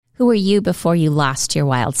Who were you before you lost your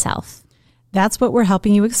wild self? That's what we're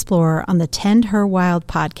helping you explore on the Tend Her Wild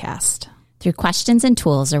podcast. Through questions and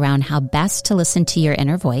tools around how best to listen to your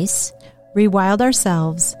inner voice, rewild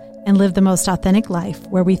ourselves, and live the most authentic life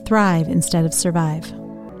where we thrive instead of survive.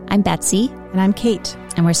 I'm Betsy. And I'm Kate.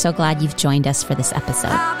 And we're so glad you've joined us for this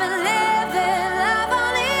episode.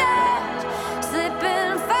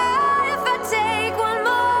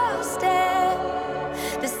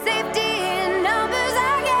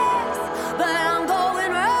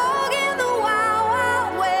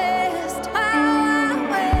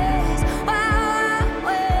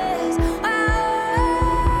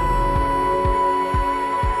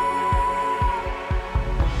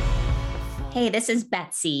 Hey, this is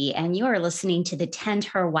Betsy, and you are listening to the Tend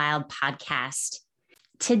Her Wild podcast.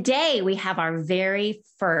 Today, we have our very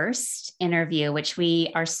first interview, which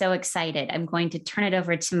we are so excited. I'm going to turn it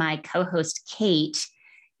over to my co-host, Kate,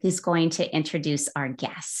 who's going to introduce our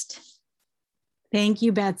guest. Thank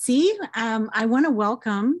you, Betsy. I want to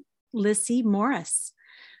welcome Lissie Morris,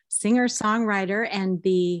 singer-songwriter and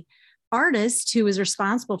the artist who is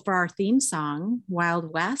responsible for our theme song,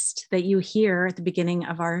 Wild West, that you hear at the beginning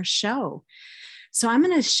of our show. So I'm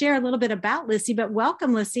going to share a little bit about Lissie, but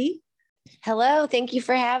welcome, Lissie. Hello. Thank you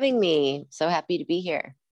for having me. So happy to be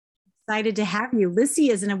here. Excited to have you. Lissie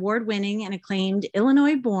is an award-winning and acclaimed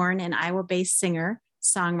Illinois-born and Iowa-based singer,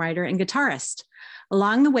 songwriter, and guitarist.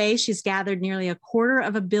 Along the way, she's gathered nearly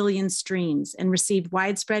 250 million streams and received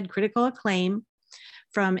widespread critical acclaim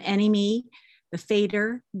from NME, The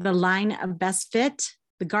Fader, The Line of Best Fit,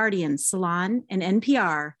 The Guardian, Salon, and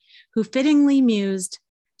NPR, who fittingly mused,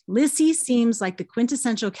 Lissie seems like the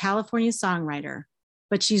quintessential California songwriter,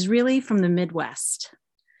 but she's really from the Midwest.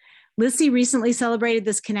 Lissie recently celebrated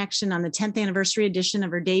this connection on the 10th anniversary edition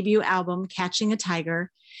of her debut album, Catching a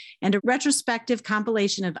Tiger, and a retrospective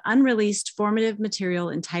compilation of unreleased formative material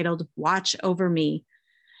entitled Watch Over Me.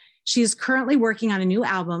 She is currently working on a new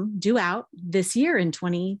album due out this year in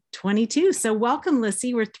 2022. So welcome,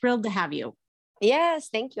 Lissie. We're thrilled to have you. Yes,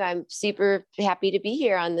 thank you. I'm super happy to be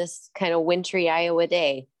here on this kind of wintry Iowa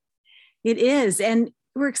day. It is. And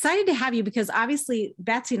we're excited to have you because obviously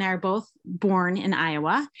Betsy and I are both born in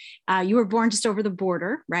Iowa. You were born just over the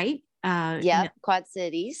border, right? Yeah, Quad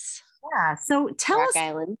Cities. Yeah. So tell us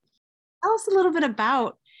a little bit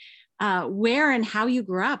about where and how you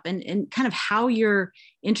grew up and kind of how your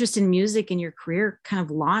interest in music and your career kind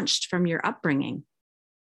of launched from your upbringing.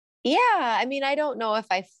 Yeah. I mean, I don't know if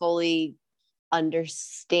I fully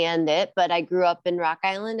understand it, but I grew up in Rock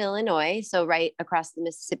Island, Illinois. So right across the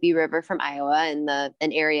Mississippi River from Iowa in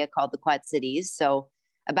an area called the Quad Cities. So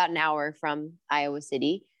about an hour from Iowa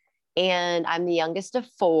City. And I'm the youngest of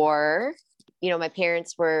four. You know, my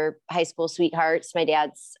parents were high school sweethearts. My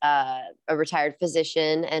dad's a retired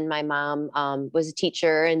physician, and my mom was a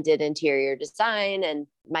teacher and did interior design. And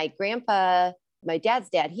my grandpa, my dad's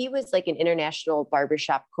dad, he was like an international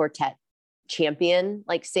barbershop quartet champion,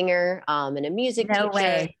 like singer and a music teacher. No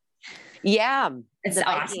way. Yeah. It's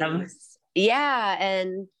awesome. Yeah.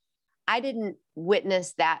 And I didn't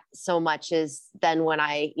witness that so much as then when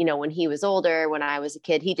when he was older, when I was a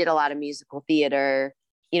kid, he did a lot of musical theater.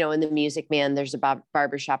 In the Music Man, there's a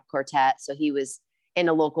barbershop quartet. So he was in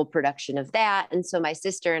a local production of that. And so my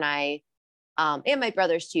sister and I, and my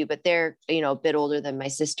brothers too, but they're, a bit older than my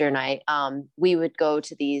sister and I, we would go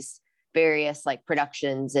to these various like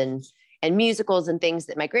productions and musicals and things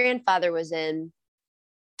that my grandfather was in.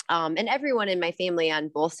 And everyone in my family on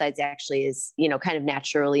both sides actually is, kind of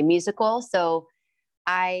naturally musical. So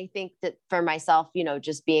I think that for myself,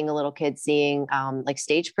 just being a little kid, seeing like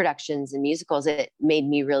stage productions and musicals, it made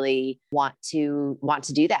me really want to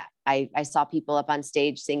do that. I saw people up on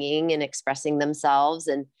stage singing and expressing themselves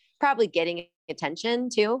and probably getting attention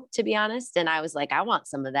too, to be honest. And I was like, I want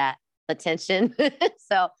some of that attention.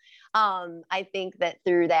 So I think that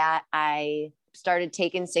through that, I started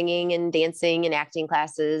taking singing and dancing and acting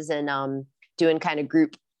classes and doing kind of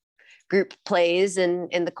group plays in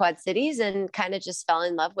the Quad Cities, and kind of just fell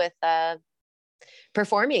in love with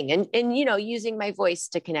performing and using my voice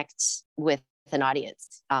to connect with an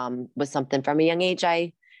audience was something from a young age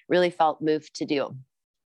I really felt moved to do.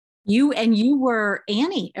 You were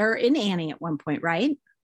Annie or in Annie at one point, right?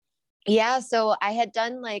 Yeah. So I had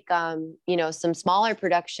done like, some smaller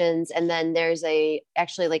productions, and then there's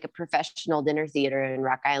actually like a professional dinner theater in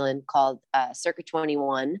Rock Island called Circa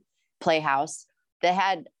 21 Playhouse that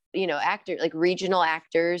had, like regional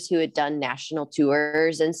actors who had done national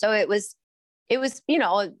tours. And so it was,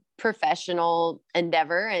 a professional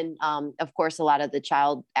endeavor. And of course, a lot of the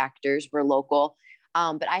child actors were local.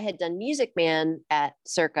 But I had done Music Man at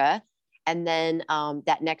Circa. And then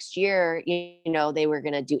that next year, they were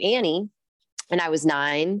going to do Annie, and I was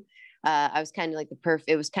 9. I was kind of like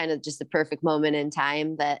it was kind of just the perfect moment in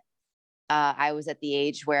time that I was at the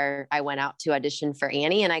age where I went out to audition for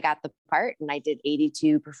Annie, and I got the part, and I did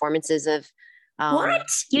 82 performances of what?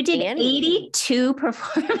 You did Annie. 82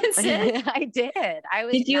 performances? I did.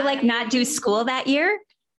 Did you like not do school that year?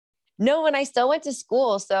 No, and I still went to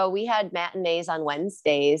school. So we had matinees on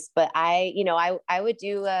Wednesdays, but I would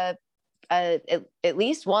do at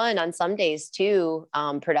least one, on some days 2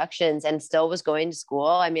 productions, and still was going to school.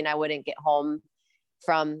 I mean, I wouldn't get home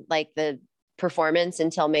from like the performance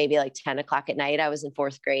until maybe like 10 o'clock at night. I was in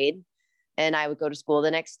 4th grade, and I would go to school the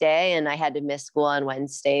next day, and I had to miss school on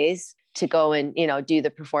Wednesdays to go and, do the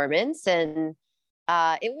performance. And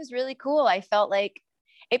it was really cool. I felt like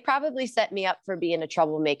it probably set me up for being a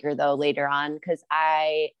troublemaker though later on, because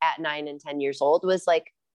I, at 9 and 10 years old, was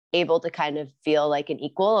like able to kind of feel like an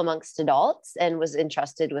equal amongst adults and was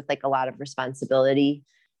entrusted with like a lot of responsibility.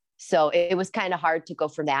 So it was kind of hard to go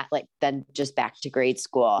from that, like then just back to grade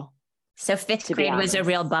school. So 5th grade was a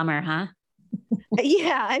real bummer, huh?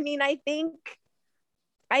 Yeah. I mean, I think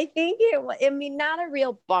not a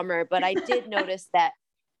real bummer, but I did notice that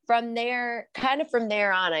from there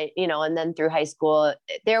on, and then through high school,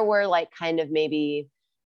 there were like kind of maybe,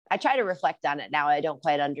 I try to reflect on it now. I don't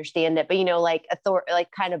quite understand it, but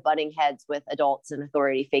like kind of butting heads with adults and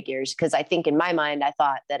authority figures. Cause I think in my mind, I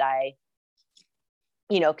thought that I,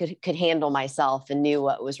 could handle myself and knew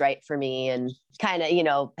what was right for me, and kind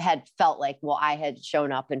of, had felt like, well, I had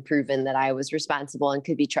shown up and proven that I was responsible and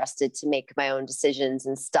could be trusted to make my own decisions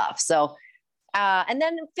and stuff. So, and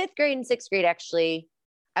then 5th grade and 6th grade, actually,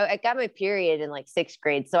 I got my period in like 6th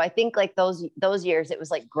grade. So I think like those years, it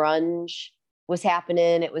was like grunge was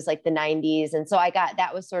happening. It was like the 90s. And so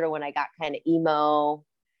that was sort of when I got kind of emo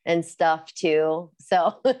and stuff too.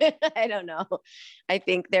 So I don't know. I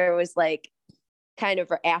think there was like kind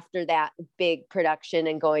of after that big production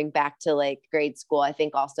and going back to like grade school, I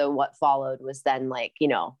think also what followed was then like,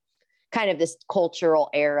 kind of this cultural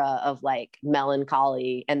era of like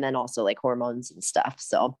melancholy and then also like hormones and stuff.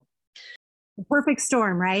 So the perfect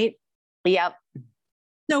storm, right? Yep.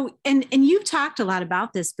 So, and you've talked a lot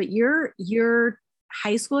about this, but your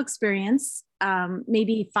high school experience,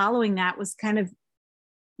 maybe following that was kind of,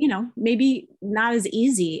 maybe not as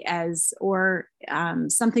easy as, or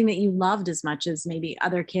something that you loved as much as maybe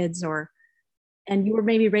other kids, and you were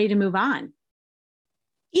maybe ready to move on.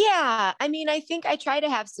 Yeah. I mean, I think I try to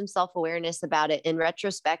have some self-awareness about it in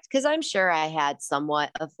retrospect, because I'm sure I had somewhat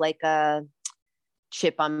of like a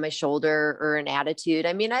chip on my shoulder or an attitude.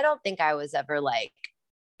 I mean, I don't think I was ever like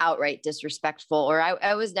outright disrespectful, or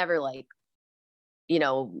I was never like,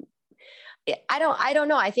 I don't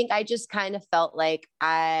know. I think I just kind of felt like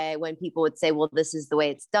when people would say, well, this is the way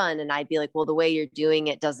it's done. And I'd be like, well, the way you're doing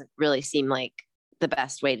it doesn't really seem like the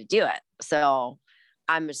best way to do it. So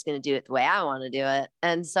I'm just going to do it the way I want to do it.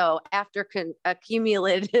 And so after a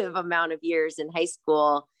cumulative amount of years in high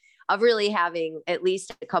school of really having at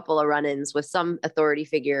least a couple of run-ins with some authority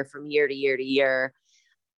figure from year to year to year,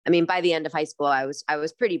 I mean, by the end of high school, I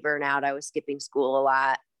was pretty burnout. I was skipping school a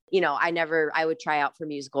lot. I would try out for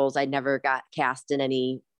musicals. I never got cast in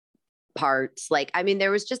any parts. Like, I mean,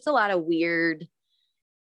 there was just a lot of weird,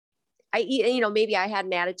 maybe I had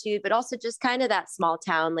an attitude, but also just kind of that small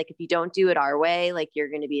town. Like if you don't do it our way, like you're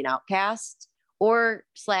going to be an outcast, or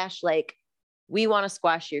 / like, we want to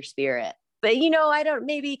squash your spirit. But, I don't,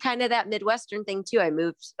 maybe kind of that Midwestern thing too. I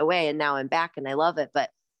moved away and now I'm back and I love it. But,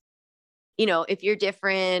 if you're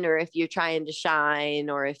different, or if you're trying to shine,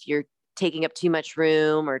 or if you're taking up too much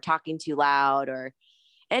room or talking too loud, or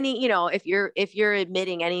any, if you're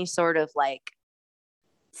admitting any sort of like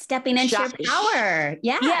stepping into your power.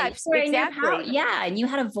 Yeah. Exactly. Yeah. And you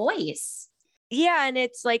had a voice. Yeah. And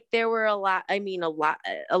it's like, there were a lot. I mean, a lot.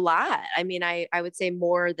 I mean, I would say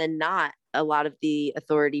more than not, a lot of the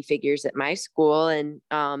authority figures at my school, and,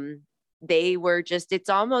 they were just, it's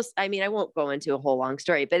almost, I mean, I won't go into a whole long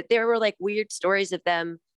story, but there were like weird stories of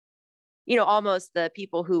them, almost the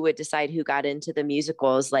people who would decide who got into the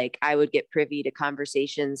musicals. Like I would get privy to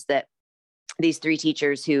conversations that these 3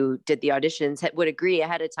 teachers who did the auditions would agree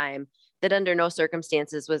ahead of time that under no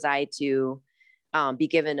circumstances was I to be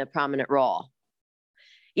given a prominent role,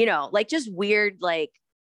 like just weird, like,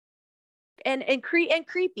 and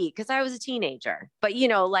creepy, because I was a teenager, but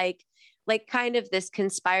like kind of this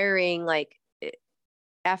conspiring like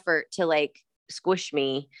effort to like squish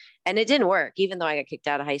me. And it didn't work, even though I got kicked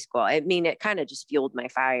out of high school. I mean, it kind of just fueled my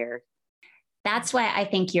fire. That's why I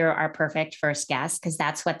think you're our perfect first guest, because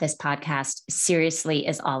that's what this podcast seriously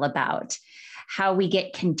is all about. How we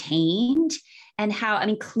get contained and how, I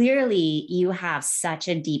mean, clearly you have such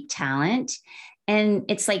a deep talent. And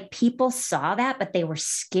it's like people saw that, but they were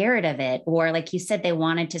scared of it. Or, like you said, they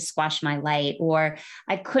wanted to squash my light, or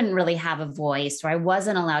I couldn't really have a voice, or I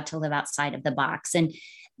wasn't allowed to live outside of the box. And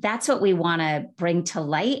that's what we want to bring to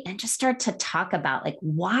light and just start to talk about, like,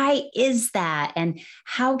 why is that? And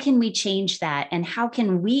how can we change that? And how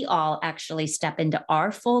can we all actually step into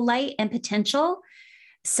our full light and potential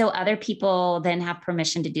so other people then have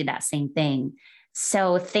permission to do that same thing?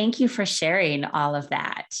 So thank you for sharing all of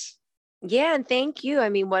that. Yeah. And thank you. I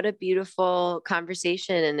mean, what a beautiful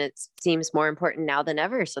conversation. And it seems more important now than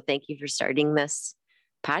ever. So thank you for starting this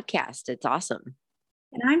podcast. It's awesome.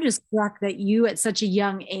 And I'm just struck that you at such a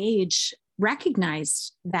young age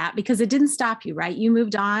recognized that, because it didn't stop you, right? You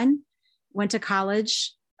moved on, went to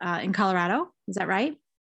college in Colorado. Is that right?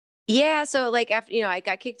 Yeah. So like after, I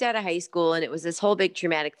got kicked out of high school and it was this whole big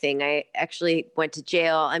traumatic thing. I actually went to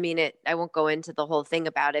jail. I mean, I won't go into the whole thing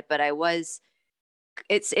about it, but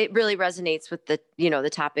it really resonates with the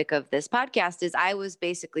topic of this podcast. Is I was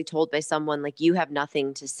basically told by someone, like, you have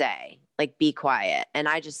nothing to say, like, be quiet. And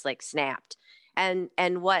I just like snapped. And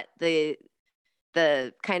what the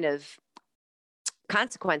kind of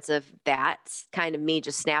consequence of that, kind of me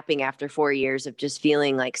just snapping after 4 years of just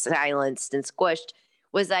feeling like silenced and squished,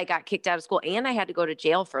 was I got kicked out of school and I had to go to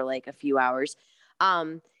jail for like a few hours.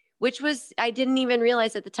 Which was, I didn't even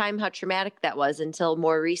realize at the time how traumatic that was until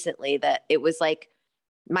more recently, that it was like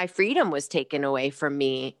my freedom was taken away from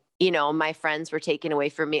me. My friends were taken away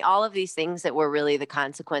from me. All of these things that were really the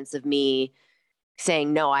consequence of me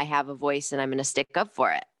saying, no, I have a voice and I'm going to stick up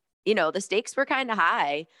for it. The stakes were kind of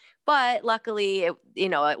high, but luckily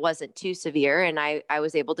it wasn't too severe. And I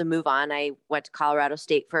was able to move on. I went to Colorado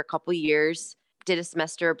State for a couple years, did a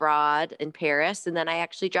semester abroad in Paris. And then I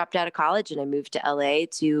actually dropped out of college and I moved to LA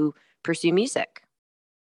to pursue music.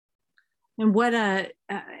 And what an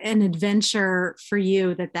adventure for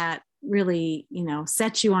you that really,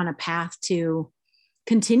 set you on a path to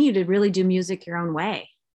continue to really do music your own way.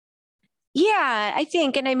 Yeah, I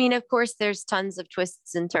think. And I mean, of course, there's tons of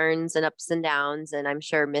twists and turns and ups and downs, and I'm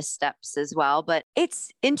sure missteps as well. But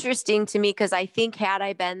it's interesting to me because I think had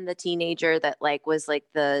I been the teenager that was like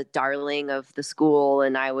the darling of the school,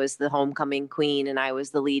 and I was the homecoming queen, and I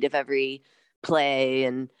was the lead of every play,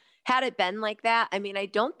 and had it been like that, I mean, I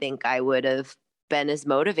don't think I would have been as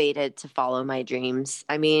motivated to follow my dreams.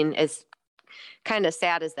 I mean, as kind of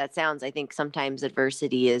sad as that sounds, I think sometimes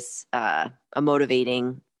adversity is a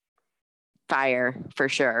motivating fire for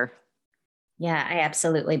sure. Yeah, I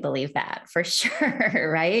absolutely believe that for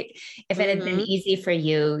sure. Right. If it had been easy for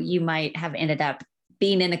you, you might have ended up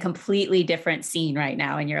being in a completely different scene right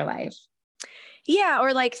now in your life. Yeah.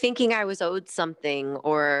 Or like thinking I was owed something,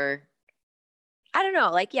 or I don't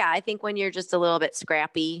know. Like, yeah, I think when you're just a little bit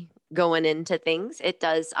scrappy going into things, it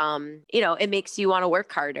does, it makes you want to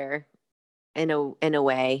work harder in a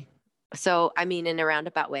way. So, I mean, in a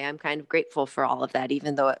roundabout way, I'm kind of grateful for all of that,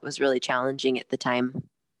 even though it was really challenging at the time.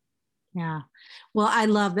 Yeah. Well, I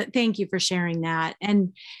love that. Thank you for sharing that.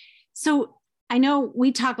 And so I know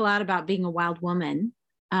we talk a lot about being a wild woman.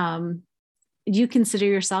 Do you consider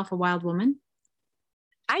yourself a wild woman?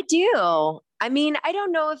 I do. I mean, I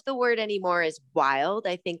don't know if the word anymore is wild.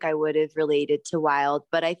 I think I would have related to wild,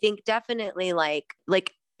 but I think definitely like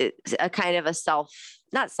a kind of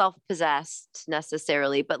not self-possessed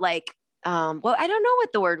necessarily, but well, I don't know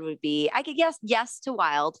what the word would be. I could guess yes to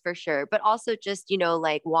wild for sure, but also just,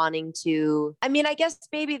 like wanting to, I mean, I guess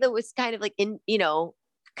maybe that was kind of like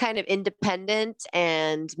kind of independent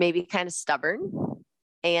and maybe kind of stubborn.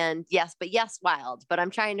 And yes, wild, but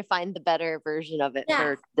I'm trying to find the better version of it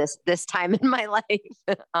for this time in my life.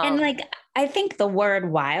 And I think the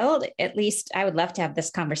word wild, at least I would love to have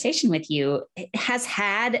this conversation with you, it has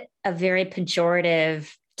had a very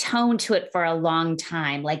pejorative tone to it for a long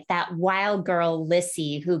time, like that wild girl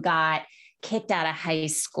Lissie who got kicked out of high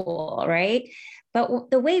school, right?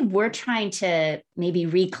 But the way we're trying to maybe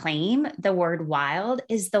reclaim the word wild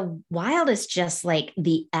is the wild is just like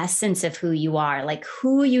the essence of who you are, like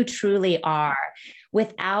who you truly are,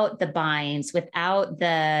 without the binds, without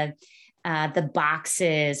the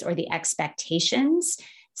boxes or the expectations.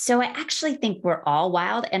 So I actually think we're all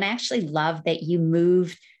wild, and I actually love that you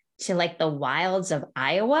moved to like the wilds of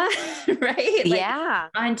Iowa, right? Yeah.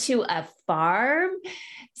 Onto a farm.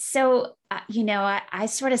 So, I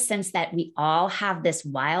sort of sense that we all have this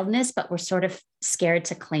wildness, but we're sort of scared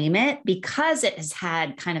to claim it because it has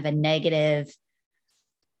had kind of a negative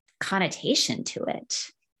connotation to it.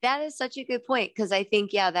 That is such a good point. Cause I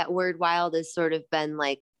think, that word wild has sort of been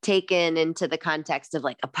like taken into the context of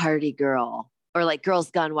like a party girl, or like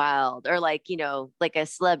Girls Gone Wild, or like, you know, like a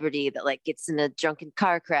celebrity that like gets in a drunken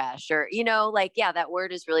car crash, or, you know, like, yeah, that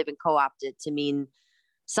word has really been co-opted to mean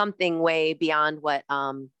something way beyond what,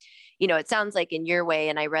 you know, it sounds like in your way.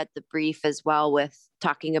 And I read the brief as well with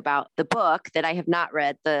talking about the book that I have not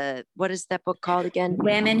read. What is that book called again?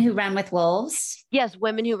 Women Who Run with Wolves. Yes,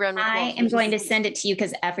 Women Who Run with Wolves. I am going to send it to you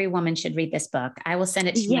because every woman should read this book. I will send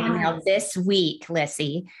it to you email this week,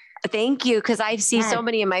 Lissie. Thank you. Because I see so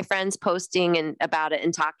many of my friends posting about it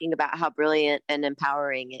and talking about how brilliant and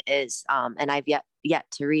empowering it is. And I've yet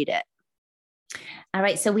to read it. All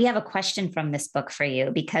right. So we have a question from this book for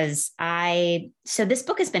you because so this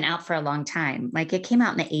book has been out for a long time. Like it came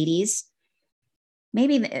out in the 80s,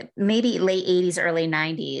 maybe late 80s, early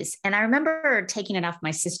 90s. And I remember taking it off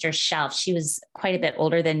my sister's shelf. She was quite a bit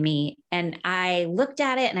older than me. And I looked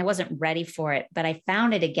at it and I wasn't ready for it, but I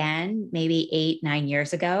found it again, maybe 8-9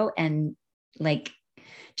 years ago, and like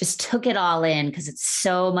just took it all in because it's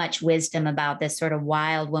so much wisdom about this sort of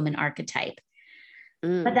wild woman archetype.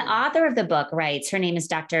 But the author of the book writes, her name is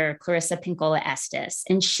Dr. Clarissa Pinkola Estes,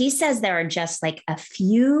 and she says there are just like a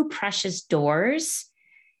few precious doors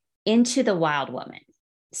into the wild woman.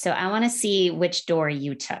 So I want to see which door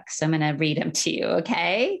you took. So I'm going to read them to you.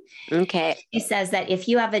 Okay. Okay. She says that if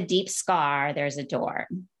you have a deep scar, there's a door.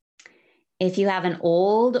 If you have an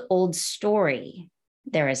old story,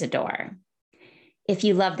 there is a door. If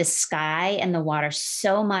you love the sky and the water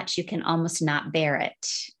so much you can almost not bear it,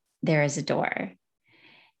 there is a door.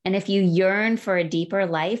 And if you yearn for a deeper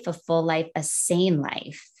life, a full life, a sane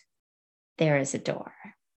life, there is a door.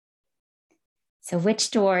 So which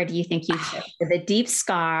door do you think you took? The deep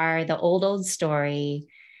scar, the old story,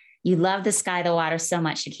 you love the sky, the water so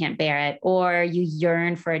much you can't bear it, or you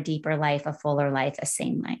yearn for a deeper life, a fuller life, a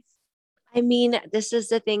sane life? I mean, this is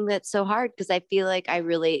the thing that's so hard because I feel like I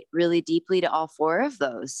relate really deeply to all four of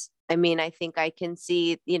those. I mean, I think I can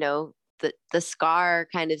see, you know, the scar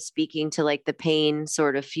kind of speaking to like the pain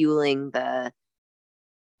sort of fueling the,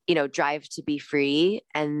 you know, drive to be free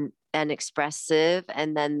and expressive.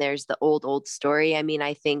 And then there's the old story. I mean,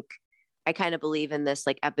 I think I kind of believe in this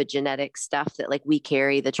like epigenetic stuff that like we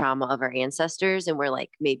carry the trauma of our ancestors and we're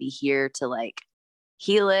like maybe here to like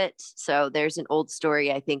heal it. So there's an old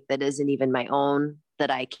story I think that isn't even my own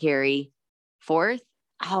that I carry forth.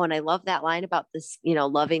 Oh, and I love that line about this, you know,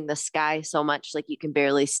 loving the sky so much, like you can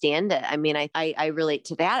barely stand it. I mean, I relate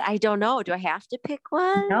to that. I don't know. Do I have to pick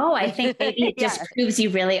one? No, I think maybe it just proves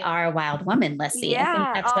you really are a wild woman, Lissie. Yeah.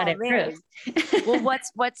 I think that's what it proves. Well,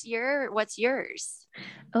 what's yours?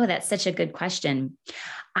 Oh, that's such a good question.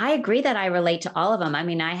 I agree that I relate to all of them. I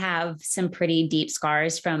mean, I have some pretty deep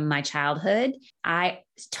scars from my childhood. I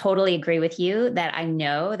totally agree with you that I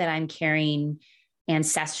know that I'm carrying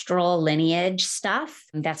ancestral lineage stuff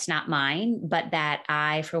that's not mine, but that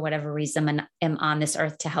I, for whatever reason, am on this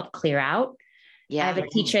earth to help clear out. Yeah. I have a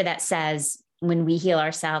teacher that says when we heal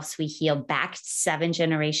ourselves, we heal back 7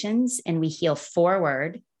 generations and we heal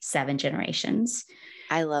forward 7 generations.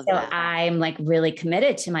 I love that. So I'm like really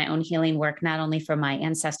committed to my own healing work, not only for my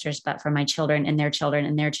ancestors, but for my children and their children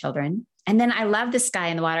and their children. And then I love the sky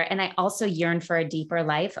and the water. And I also yearn for a deeper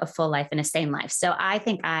life, a full life and a sane life. So I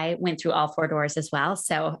think I went through all 4 doors as well.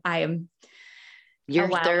 So you're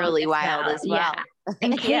thoroughly wild as well. Yeah.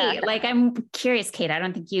 And Kate, like, I'm curious, Kate, I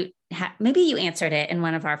don't think maybe you answered it in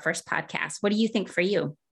one of our first podcasts. What do you think for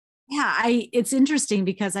you? Yeah, it's interesting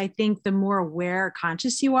because I think the more aware,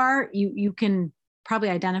 conscious you are, you can probably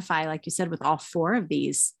identify, like you said, with all 4 of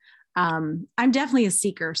these. I'm definitely a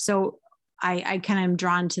seeker. So I kind of am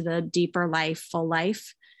drawn to the deeper life, full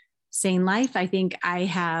life, sane life. I think I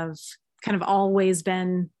have kind of always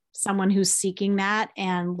been someone who's seeking that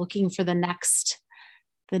and looking for the next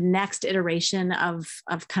iteration of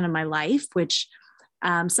kind of my life, which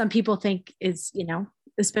some people think is, you know,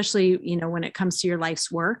 especially, you know, when it comes to your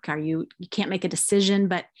life's work, you can't make a decision.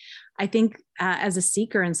 But I think as a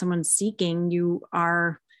seeker and someone seeking, you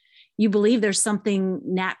believe there's something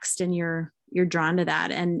next and you're drawn to that.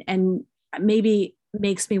 And maybe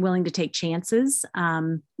makes me willing to take chances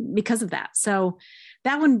because of that. So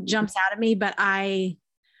that one jumps out at me, but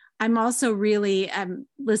I'm also really,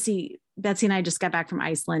 Lissie, Betsy and I just got back from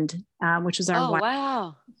Iceland, which was our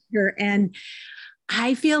wow. And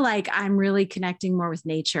I feel like I'm really connecting more with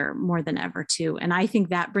nature more than ever too. And I think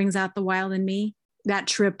that brings out the wild in me. That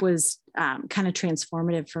trip was kind of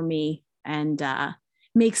transformative for me and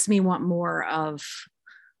makes me want more of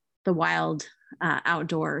the wild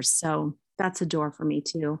outdoors. So that's a door for me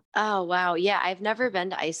too. Oh, wow. Yeah. I've never been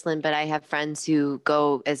to Iceland, but I have friends who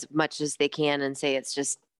go as much as they can and say it's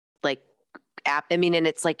just like, I mean, and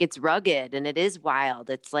it's like, it's rugged and it is wild.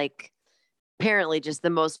 It's like apparently just the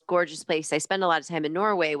most gorgeous place. I spend a lot of time in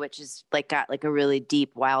Norway, which is like got like a really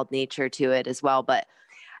deep, wild nature to it as well. But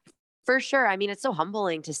for sure, I mean, it's so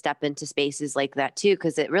humbling to step into spaces like that too,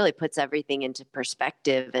 because it really puts everything into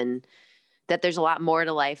perspective, and that there's a lot more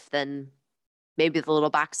to life than maybe the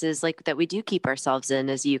little boxes like that we do keep ourselves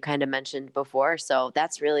in, as you kind of mentioned before. So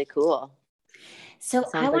that's really cool. So I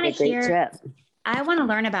Sounds like want a to great hear, trip. I want to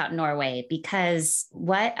learn about Norway, because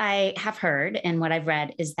what I have heard and what I've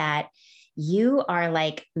read is that you are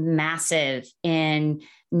like massive in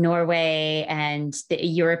Norway and the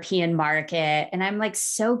European market. And I'm like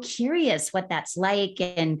so curious what that's like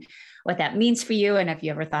and what that means for you. And if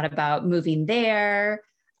you ever thought about moving there,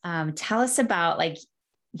 tell us about like,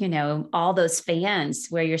 all those fans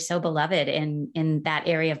where you're so beloved in that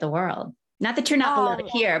area of the world. Not that you're not beloved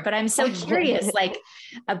here, but I'm so curious, like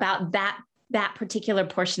about that particular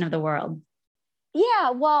portion of the world.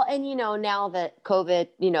 Yeah, well, and now that COVID,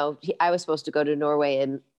 I was supposed to go to Norway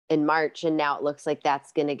in March, and now it looks like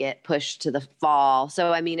that's going to get pushed to the fall.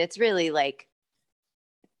 So I mean, it's really like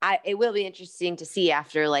it will be interesting to see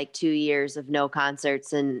after like 2 years of no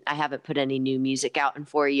concerts, and I haven't put any new music out in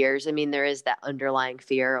 4 years. I mean, there is that underlying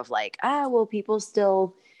fear of like, will people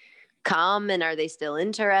still come, and are they still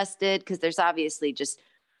interested? Because there's obviously just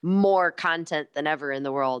more content than ever in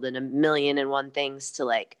the world, and a million and one things to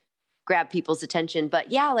like grab people's attention.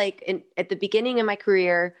 But yeah, like at the beginning of my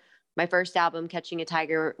career, my first album, Catching a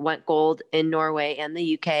Tiger, went gold in Norway and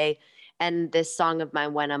the UK. And this song of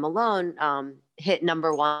mine, When I'm Alone, hit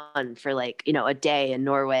number one for like, a day in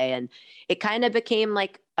Norway. And it kind of became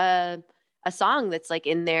like a song that's like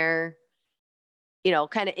in their,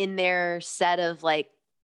 kind of in their set of like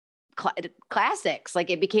classics. Like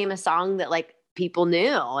it became a song that like people knew.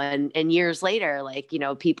 And years later, like,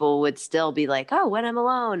 people would still be like, oh, When I'm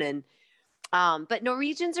Alone. And but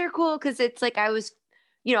Norwegians are cool because it's like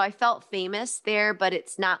I felt famous there, but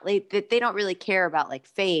it's not like they don't really care about like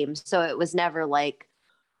fame. So it was never like,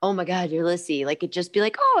 oh my God, you're Lissie. Like it'd just be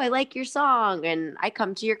like, oh, I like your song and I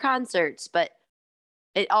come to your concerts. But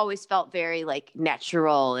it always felt very like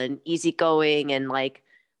natural and easygoing, and like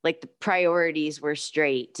the priorities were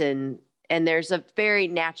straight, and there's a very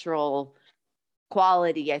natural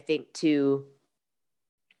quality, I think, to,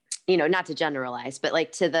 not to generalize, but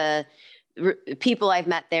like to the people I've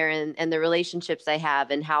met there, and the relationships I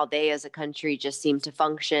have, and how they as a country just seem to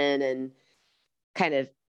function and kind of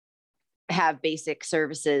have basic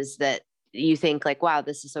services that you think like, wow,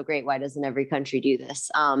 this is so great. Why doesn't every country do this?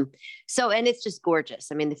 And it's just gorgeous.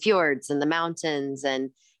 I mean, the fjords and the mountains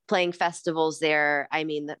and playing festivals there. I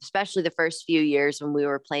mean, especially the first few years when we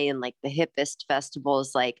were playing like the hippest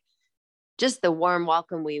festivals, like just the warm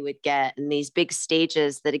welcome we would get, and these big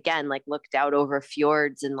stages that again, like looked out over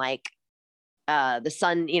fjords, and like the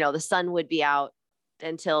sun would be out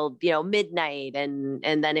until midnight, and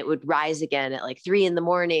then it would rise again at like 3 a.m,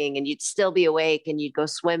 and you'd still be awake, and you'd go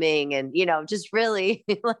swimming, and just really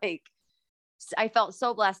like I felt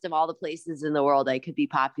so blessed. Of all the places in the world I could be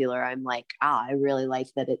popular, I'm like, I really like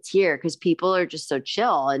that it's here, because people are just so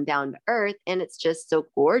chill and down to earth, and it's just so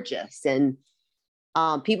gorgeous. And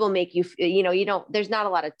people make you you don't, there's not a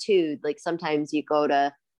lot of tude. Like sometimes you go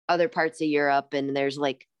to other parts of Europe and there's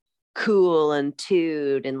like cool and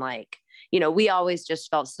tude, and like we always just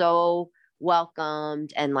felt so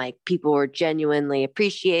welcomed, and like people were genuinely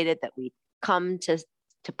appreciated that we come to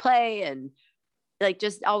play, and like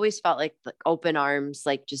just always felt like open arms.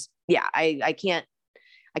 Like just I can't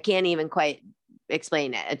even quite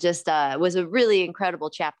explain it. It just was a really incredible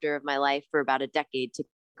chapter of my life for about a decade, to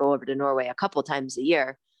go over to Norway a couple times a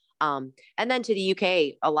year. And then to the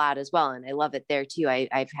UK a lot as well. And I love it there too.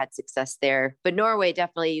 I've had success there, but Norway,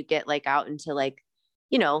 definitely you get like out into like,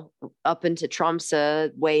 up into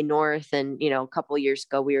Tromsø, way north. And, a couple of years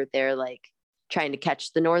ago, we were there, like trying to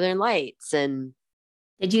catch the Northern Lights. And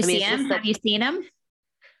did you see them? Have you seen them?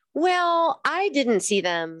 Well, I didn't see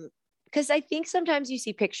them, because I think sometimes you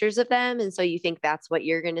see pictures of them, and so you think that's what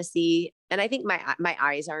you're going to see. And I think my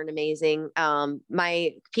eyes aren't amazing.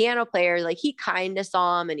 My piano player, like he kind of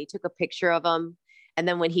saw him, and he took a picture of him. And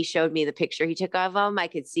then when he showed me the picture he took of them, I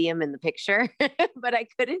could see him in the picture, but I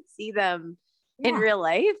couldn't see them in real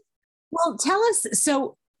life. Well, tell us.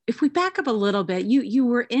 So if we back up a little bit, you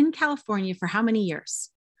were in California for how many years?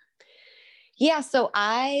 Yeah.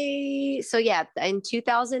 In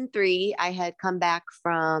 2003, I had come back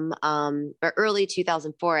from, or early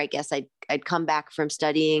 2004, I guess I'd come back from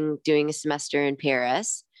doing a semester in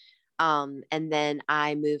Paris. And then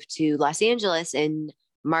I moved to Los Angeles in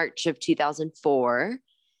March of 2004,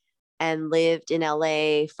 and lived in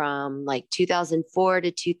LA from like 2004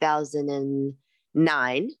 to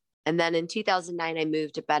 2009. And then in 2009, I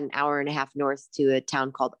moved about an hour and a half north to a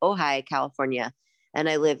town called Ojai, California. And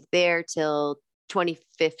I lived there till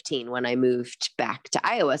 2015 when I moved back to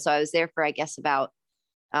Iowa. So I was there for, I guess, about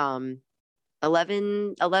 12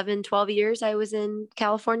 years I was in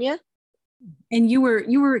California. And you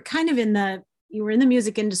were kind of you were in the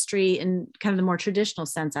music industry in kind of the more traditional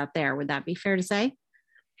sense out there. Would that be fair to say?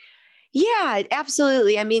 Yeah,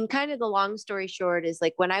 absolutely. I mean, kind of the long story short is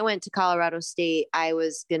like when I went to Colorado State, I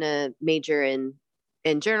was going to major in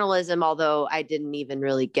journalism, although I didn't even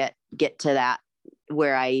really get to that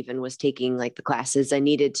where I even was taking like the classes I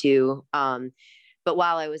needed to. But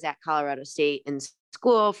while I was at Colorado State in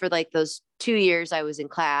school for like those 2 years I was in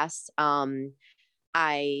class,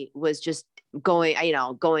 I was just going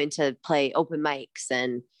to play open mics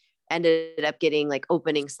and ended up getting like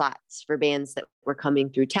opening slots for bands that were coming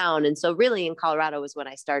through town. And so really in Colorado was when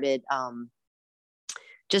I started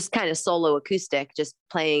just kind of solo acoustic, just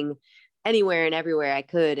playing anywhere and everywhere I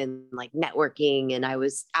could and like networking. And I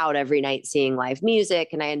was out every night seeing live music,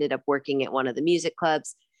 and I ended up working at one of the music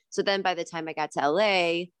clubs. So then by the time I got to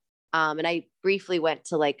LA, and I briefly went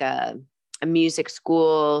to like a music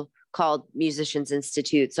school called Musicians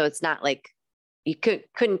Institute. So it's not like you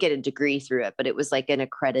couldn't get a degree through it, but it was like an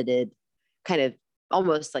accredited kind of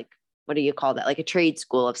almost like, what do you call that? Like a trade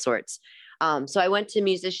school of sorts. So I went to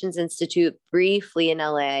Musicians Institute briefly in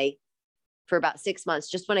LA for about 6 months,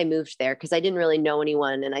 just when I moved there, because I didn't really know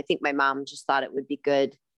anyone. And I think my mom just thought it would be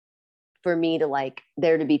good for me to like,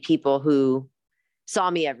 there to be people who saw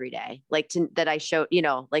me every day, like that I showed,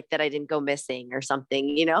 like that I didn't go missing or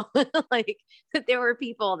something, like that there were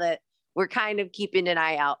people that were kind of keeping an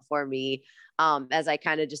eye out for me. As I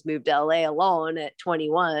kind of just moved to LA alone at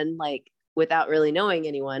 21, like without really knowing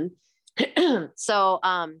anyone. So,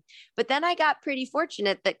 but then I got pretty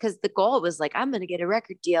fortunate that because the goal was like, I'm going to get a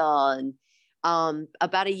record deal. And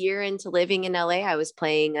about a year into living in LA, I was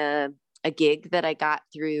playing a gig that I got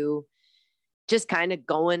through just kind of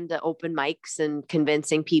going to open mics and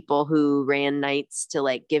convincing people who ran nights to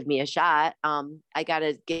like give me a shot. I got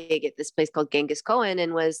a gig at this place called Genghis Cohen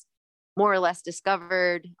and was more or less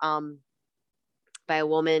discovered by a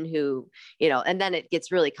woman who, and then it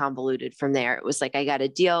gets really convoluted from there. It was like, I got a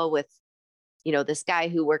deal with, this guy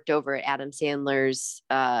who worked over at Adam Sandler's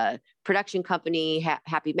production company,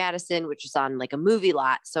 Happy Madison, which is on like a movie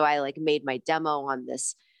lot. So I like made my demo on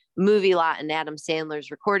this movie lot in Adam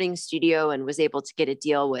Sandler's recording studio and was able to get a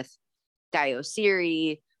deal with Guy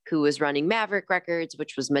Oseary, who was running Maverick Records,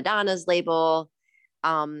 which was Madonna's label.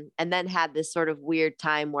 And then had this sort of weird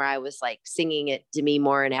time where I was like singing at Demi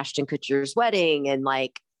Moore and Ashton Kutcher's wedding and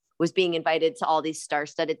like was being invited to all these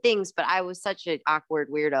star-studded things. But I was such an awkward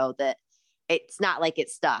weirdo that it's not like it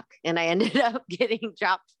stuck. And I ended up getting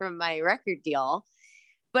dropped from my record deal.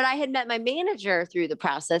 But I had met my manager through the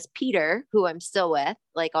process, Peter, who I'm still with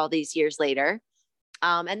like all these years later.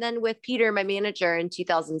 And then with Peter, my manager in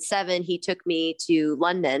 2007, he took me to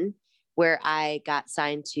London where I got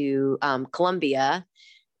signed to Columbia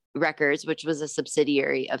Records, which was a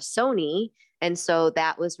subsidiary of Sony. And so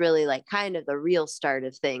that was really like kind of the real start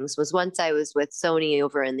of things. Was once I was with Sony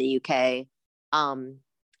over in the UK,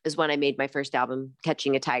 is when I made my first album,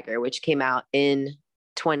 Catching a Tiger, which came out in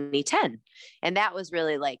 2010. And that was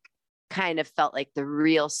really like kind of felt like the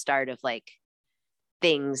real start of like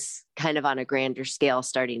things kind of on a grander scale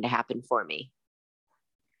starting to happen for me.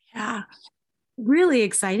 Yeah. Really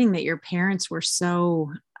exciting that your parents were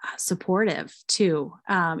so supportive too.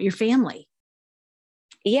 Your family.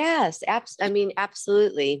 Yes,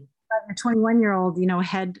 absolutely. A 21-year-old,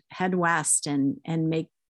 head west and make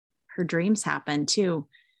her dreams happen too.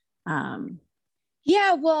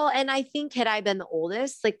 Yeah, well, and I think had I been the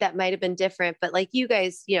oldest, like that might have been different. But like you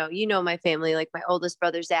guys, my family, like my oldest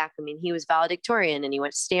brother, Zach, I mean, he was valedictorian and he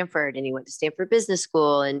went to Stanford and he went to Stanford Business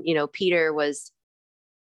School. And, Peter was,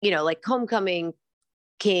 like homecoming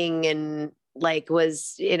king and like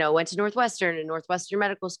was, went to Northwestern and Northwestern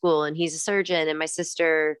Medical School and he's a surgeon. And my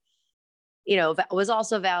sister, was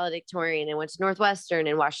also valedictorian and went to Northwestern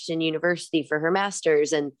and Washington University for her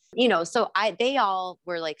master's. And, so they all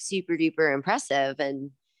were like super duper impressive and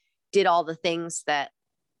did all the things that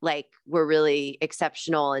like were really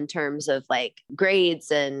exceptional in terms of like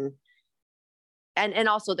grades and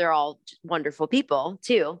also they're all wonderful people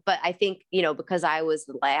too. But I think, because I was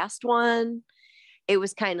the last one, it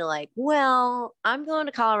was kind of like, well, I'm going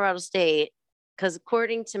to Colorado State because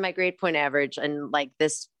according to my grade point average and like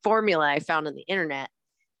this formula I found on the internet,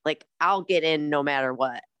 like I'll get in no matter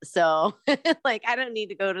what. So like, I don't need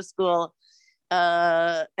to go to school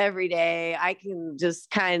every day. I can just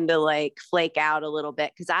kind of like flake out a little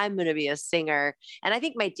bit because I'm going to be a singer. And I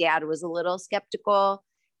think my dad was a little skeptical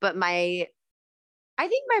but I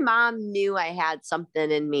think my mom knew I had something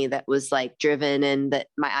in me that was like driven and that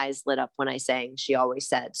my eyes lit up when I sang, she always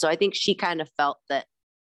said. So I think she kind of felt that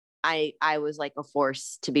I was like a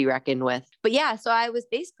force to be reckoned with. But yeah, so I was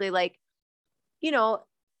basically like, you know,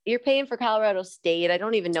 you're paying for Colorado State. I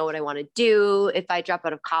don't even know what I want to do. If I drop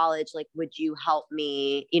out of college, like, would you help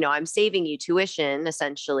me? You know, I'm saving you tuition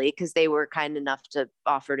essentially, because they were kind enough to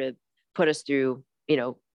offer to put us through,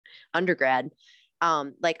 undergrad.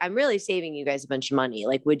 Like, I'm really saving you guys a bunch of money.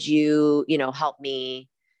 Like, would you, help me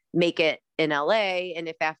make it in LA? And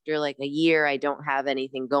if after like a year I don't have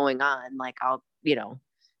anything going on, like I'll,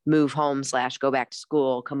 move home / go back to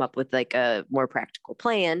school, come up with like a more practical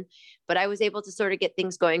plan. But I was able to sort of get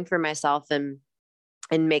things going for myself and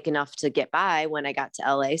make enough to get by when I got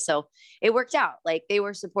to LA. So it worked out. Like, they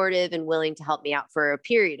were supportive and willing to help me out for a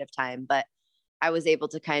period of time, but I was able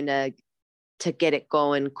to kind of to get it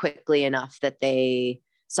going quickly enough that they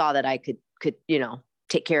saw that I could,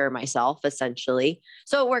 take care of myself essentially.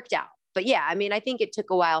 So it worked out. But yeah, I mean, I think it took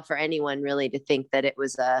a while for anyone really to think that it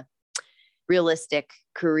was a realistic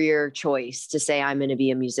career choice to say, I'm going to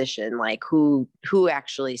be a musician. Like, who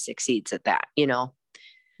actually succeeds at that,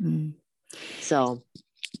 Mm. So.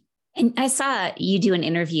 And I saw you do an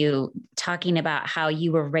interview talking about how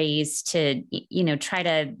you were raised to, try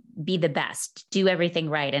to be the best, do everything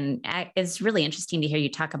right. And it's really interesting to hear you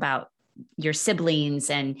talk about your siblings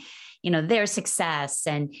and, their success.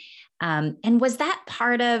 And was that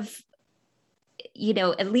part of,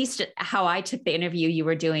 at least how I took the interview you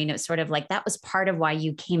were doing, it was sort of like, that was part of why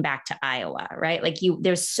you came back to Iowa, right? Like,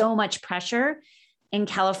 there's so much pressure in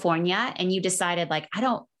California and you decided like, I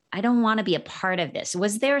don't want to be a part of this.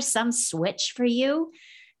 Was there some switch for you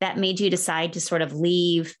that made you decide to sort of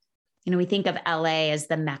leave? We think of LA as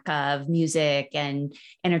the mecca of music and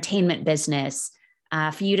entertainment business,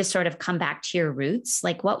 for you to sort of come back to your roots.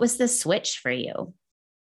 Like, what was the switch for you?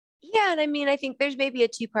 Yeah. And I mean, I think there's maybe a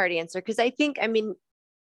 2-part answer, because I think,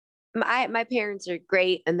 my parents are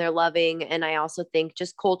great and they're loving. And I also think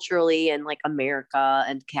just culturally and like America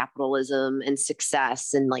and capitalism and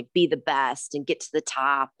success and like be the best and get to the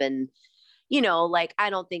top. And, like, I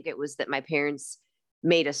don't think it was that my parents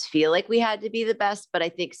made us feel like we had to be the best, but I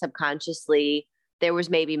think subconsciously there was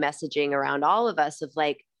maybe messaging around all of us of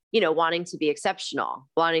like, wanting to be exceptional,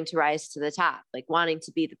 wanting to rise to the top, like wanting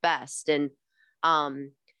to be the best. And,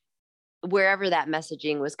 wherever that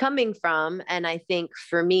messaging was coming from. And I think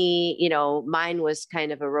for me, mine was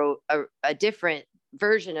kind of a different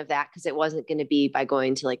version of that, because it wasn't going to be by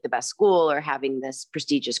going to like the best school or having this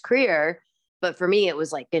prestigious career. But for me, it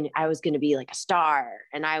was like, I was going to be like a star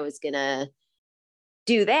and I was going to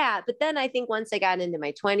do that. But then I think once I got into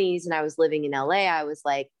my 20s and I was living in LA, I was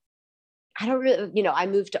like, I don't really, I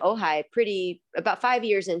moved to Ojai about 5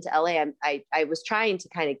 years into LA. I was trying to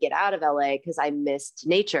kind of get out of LA because I missed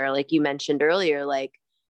nature. Like you mentioned earlier, like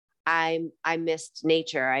I missed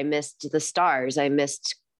nature. I missed the stars. I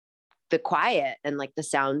missed the quiet and like the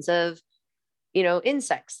sounds of,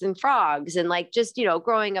 insects and frogs and like just,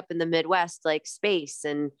 growing up in the Midwest, like space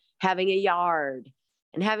and having a yard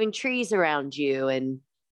and having trees around you and,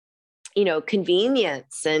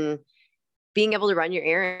 convenience and being able to run your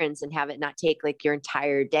errands and have it not take like your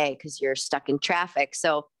entire day because you're stuck in traffic.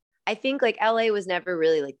 So I think like LA was never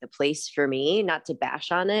really like the place for me, not to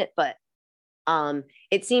bash on it, but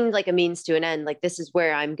it seemed like a means to an end. Like, this is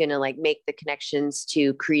where I'm going to like make the connections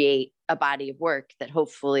to create a body of work that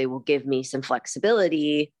hopefully will give me some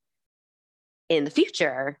flexibility in the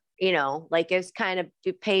future, like it's kind of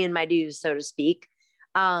paying my dues, so to speak.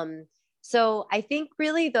 So I think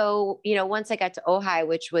really though, once I got to Ojai,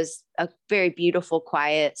 which was a very beautiful,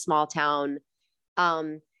 quiet, small town,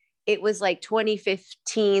 it was like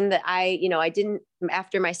 2015 that I didn't,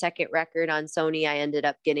 after my second record on Sony, I ended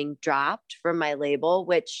up getting dropped from my label,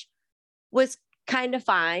 which was kind of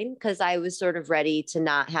fine because I was sort of ready to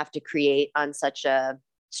not have to create on such a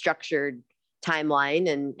structured timeline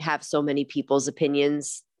and have so many people's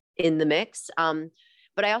opinions in the mix.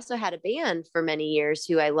 But I also had a band for many years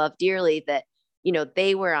who I love dearly that,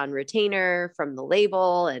 they were on retainer from the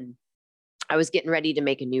label, and I was getting ready to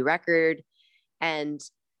make a new record and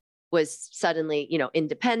was suddenly,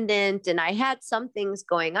 independent. And I had some things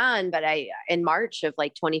going on, but in March of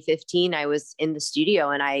like 2015, I was in the studio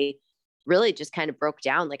and I really just kind of broke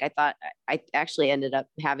down. Like, I thought I actually ended up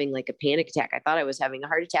having like a panic attack. I thought I was having a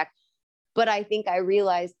heart attack, but I think I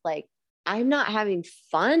realized like, I'm not having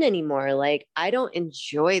fun anymore. Like, I don't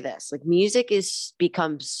enjoy this. Like, music is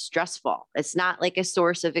become stressful. It's not like a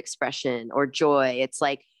source of expression or joy. It's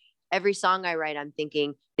like every song I write, I'm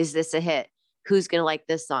thinking, is this a hit? Who's going to like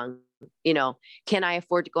this song? You know, can I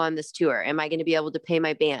afford to go on this tour? Am I going to be able to pay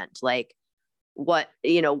my band? Like, what,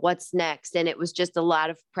 you know, what's next? And it was just a lot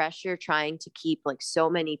of pressure trying to keep like so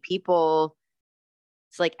many people,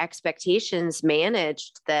 it's like expectations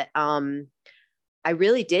managed that, I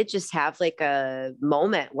really did just have like a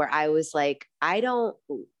moment where I was like, I don't,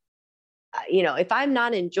 you know, if I'm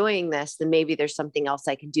not enjoying this, then maybe there's something else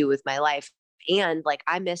I can do with my life. And like,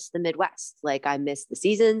 I miss the Midwest. Like, I miss the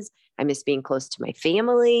seasons. I miss being close to my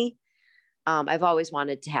family. I've always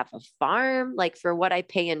wanted to have a farm, like for what I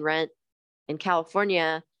pay in rent in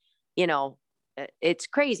California, you know, it's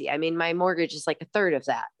crazy. I mean, my mortgage is like a third of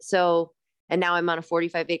that. So, and now I'm on a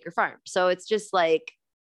 45-acre farm. So it's just like,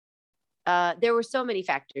 there were so many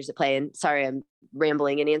factors at play, and sorry, I'm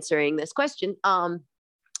rambling and answering this question.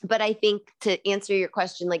 But I think to answer your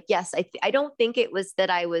question, like, yes, I don't think it was that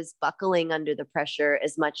I was buckling under the pressure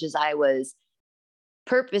as much as I was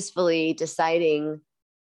purposefully deciding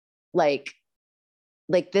like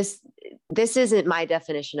this isn't my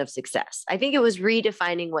definition of success. I think it was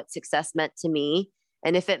redefining what success meant to me.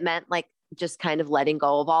 And if it meant like just kind of letting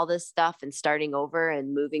go of all this stuff and starting over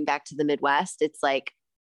and moving back to the Midwest, it's like,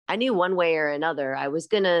 I knew one way or another, I was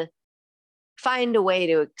going to find a way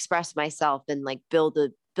to express myself and like build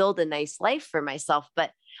a nice life for myself.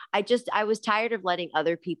 But I was tired of letting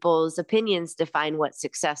other people's opinions define what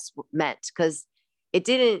success meant, because it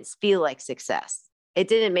didn't feel like success. It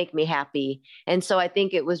didn't make me happy. And so I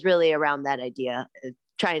think it was really around that idea,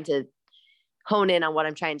 trying to hone in on what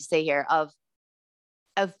I'm trying to say here, of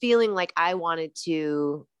feeling like I wanted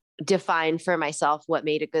to define for myself what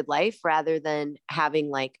made a good life, rather than having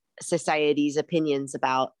like society's opinions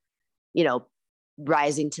about, you know,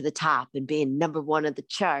 rising to the top and being number one of the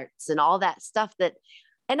charts and all that stuff that,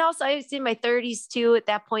 and also I was in my 30s too at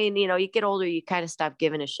that point. You know, you get older, you kind of stop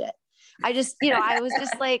giving a shit. I just, you know, I was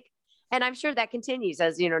just like, and I'm sure that continues,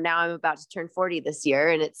 as, you know, now I'm about to turn 40 this year.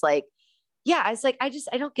 And it's like, yeah, I was like, I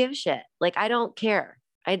don't give a shit. Like, I don't care.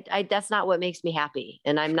 That's not what makes me happy.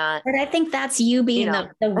 And I'm not. But I think that's you being You know.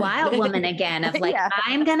 the wild woman again, of like, Yeah.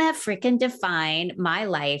 I'm going to freaking define my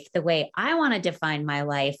life the way I want to define my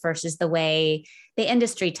life versus the way the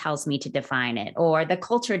industry tells me to define it, or the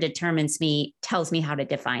culture tells me how to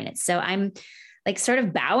define it. So I'm like sort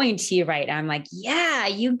of bowing to you right now. I'm like, yeah,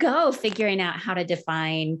 you go figuring out how to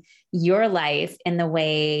define your life in the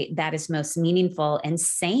way that is most meaningful and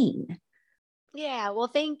sane. Yeah. Well,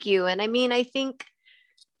 thank you. And I mean, I think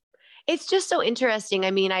it's just so interesting.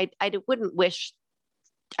 I mean, I wouldn't wish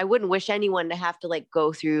anyone to have to like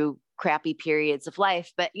go through crappy periods of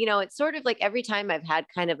life, but you know, it's sort of like every time I've had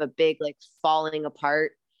kind of a big like falling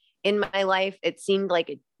apart in my life, it seemed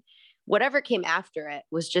like whatever came after it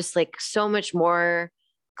was just like so much more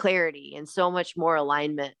clarity and so much more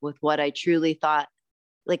alignment with what I truly thought,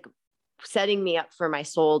 like setting me up for my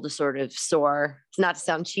soul to sort of soar. It's not to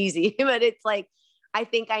sound cheesy, but it's like, I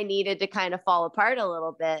think I needed to kind of fall apart a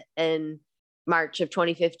little bit in March of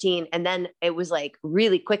 2015. And then it was like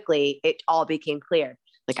really quickly, it all became clear.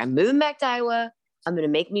 Like, I'm moving back to Iowa. I'm going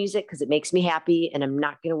to make music because it makes me happy. And I'm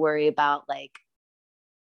not going to worry about like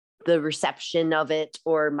the reception of it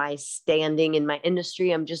or my standing in my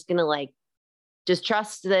industry. I'm just going to like, just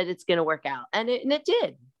trust that it's going to work out. And it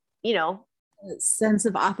did, you know. A sense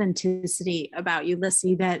of authenticity about you,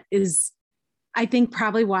 Lissie, that is, I think,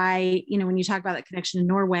 probably why, you know, when you talk about that connection to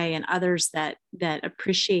Norway and others that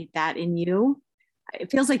appreciate that in you,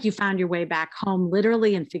 it feels like you found your way back home,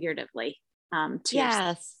 literally and figuratively.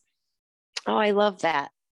 Yes. Oh, I love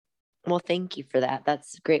that. Well, thank you for that.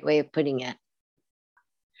 That's a great way of putting it.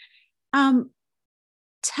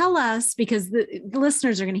 Tell us, because the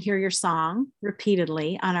listeners are going to hear your song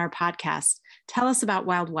repeatedly on our podcast. Tell us about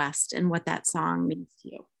Wild West and what that song means to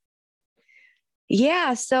you.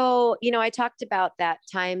 Yeah. So, you know, I talked about that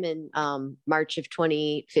time in March of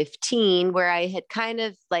 2015, where I had kind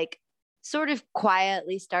of like sort of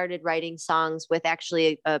quietly started writing songs with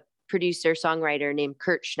actually a producer songwriter named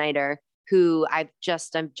Kurt Schneider, who I'm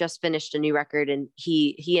just finished a new record, and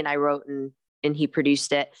he and I wrote and he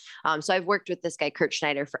produced it. So I've worked with this guy, Kurt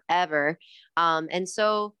Schneider, forever. And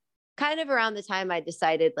so kind of around the time I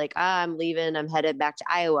decided like, I'm leaving, I'm headed back to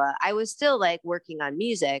Iowa, I was still like working on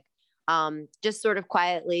music. Just sort of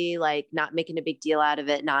quietly, like not making a big deal out of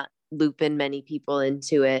it, not looping many people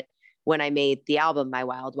into it when I made the album, My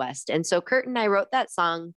Wild West. And so Kurt and I wrote that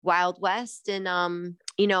song, Wild West. And,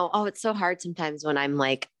 you know, it's so hard sometimes when I'm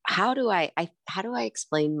like, how do I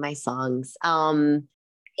explain my songs?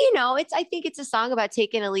 You know, I think it's a song about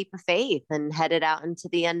taking a leap of faith and headed out into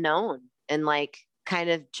the unknown, and like kind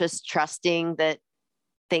of just trusting that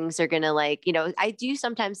things are going to, like, you know, I do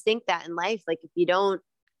sometimes think that in life, like if you don't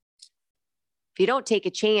you don't take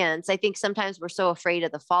a chance, I think sometimes we're so afraid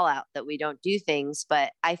of the fallout that we don't do things.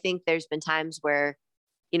 But I think there's been times where,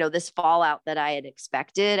 this fallout that I had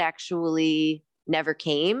expected actually never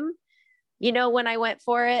came. When I went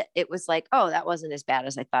for it, it was like, oh, that wasn't as bad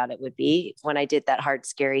as I thought it would be when I did that hard,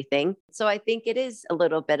 scary thing. So I think it is a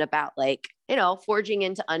little bit about like, forging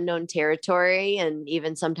into unknown territory. And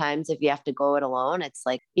even sometimes if you have to go it alone, it's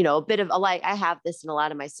like, a bit of a, like, I have this in a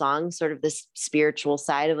lot of my songs, sort of this spiritual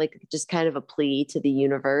side of like, just kind of a plea to the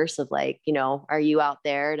universe of like, are you out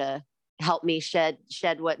there to help me shed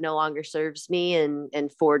what no longer serves me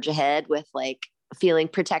and forge ahead with like feeling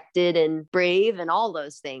protected and brave and all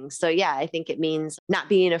those things. So yeah, I think it means not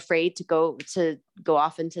being afraid to go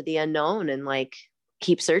off into the unknown and like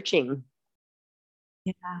keep searching.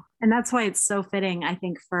 Yeah. And that's why it's so fitting, I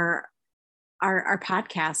think, for our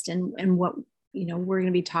podcast and what, we're going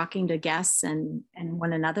to be talking to guests and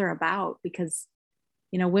one another about, because,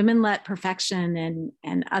 women let perfection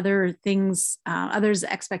and other things, others'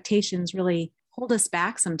 expectations really hold us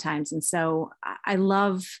back sometimes. And so I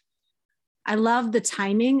love the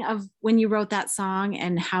timing of when you wrote that song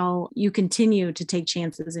and how you continue to take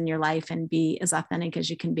chances in your life and be as authentic as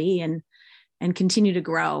you can be and continue to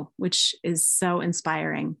grow, which is so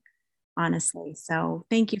inspiring, honestly. So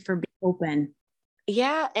thank you for being open.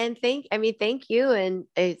 Yeah. And thank you. And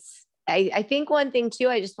I think one thing too,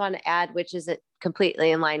 I just want to add, which isn't completely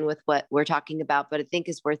in line with what we're talking about, but I think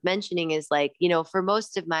is worth mentioning is like, for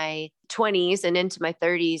most of my 20s and into my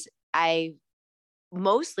 30s, I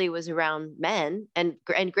mostly was around men and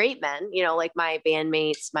great men, like my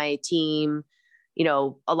bandmates, my team,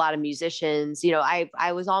 a lot of musicians,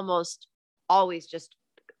 I was almost always just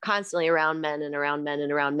constantly around men and around men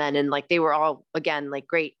and around men. And like, they were all, again, like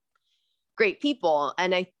great people.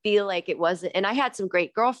 And I feel like it wasn't, and I had some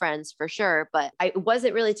great girlfriends for sure, but it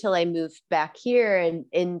wasn't really till I moved back here and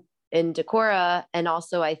in Decorah. And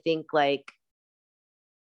also I think like,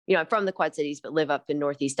 I'm from the Quad Cities, but live up in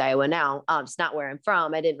Northeast Iowa now. It's not where I'm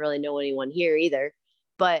from. I didn't really know anyone here either,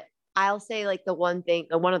 but I'll say like one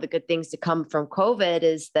of the good things to come from COVID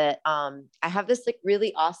is that I have this like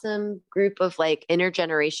really awesome group of like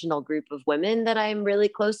intergenerational group of women that I'm really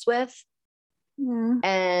close with. Yeah.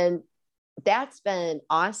 And that's been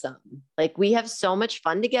awesome. Like we have so much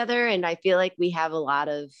fun together. And I feel like we have a lot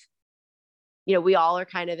of, we all are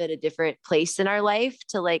kind of at a different place in our life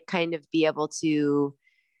to like kind of be able to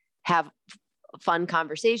have fun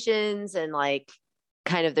conversations and like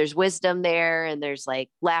kind of there's wisdom there and there's like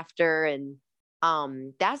laughter and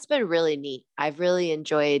that's been really neat. I've really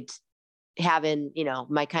enjoyed having,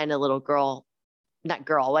 my kind of little girl, not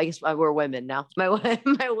girl, I guess we're women now.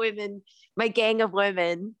 My gang of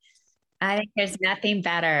women. I think there's nothing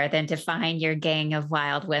better than to find your gang of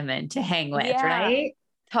wild women to hang with, Yeah, right?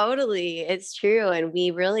 Totally. It's true. And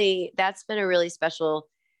that's been a really special,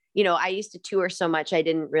 I used to tour so much. I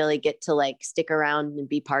didn't really get to like stick around and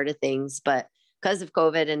be part of things, but because of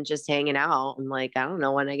COVID and just hanging out, I'm like, I don't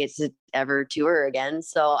know when I get to ever tour again.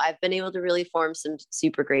 So I've been able to really form some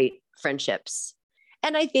super great friendships.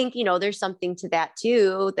 And I think, there's something to that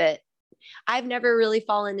too, that I've never really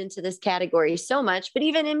fallen into this category so much, but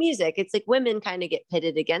even in music, it's like women kind of get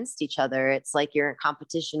pitted against each other. It's like you're in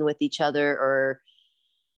competition with each other or,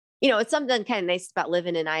 it's something kind of nice about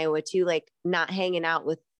living in Iowa too, like not hanging out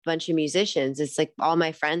with a bunch of musicians. It's like all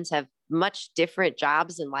my friends have much different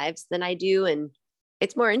jobs and lives than I do. And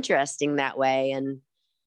it's more interesting that way and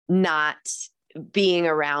not being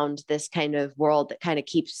around this kind of world that kind of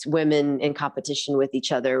keeps women in competition with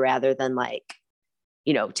each other rather than like,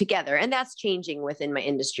 together. And that's changing within my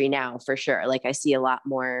industry now for sure. Like I see a lot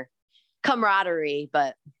more camaraderie,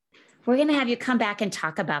 but we're going to have you come back and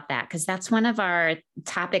talk about that because that's one of our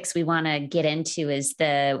topics we want to get into is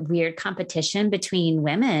the weird competition between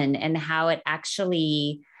women and how it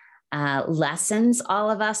actually lessens all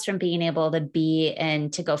of us from being able to be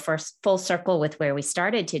and to go first full circle with where we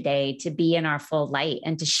started today, to be in our full light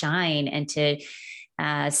and to shine and to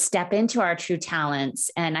step into our true talents.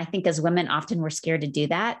 And I think as women, often we're scared to do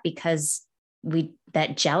that because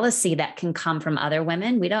that jealousy that can come from other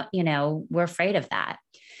women, we're afraid of that.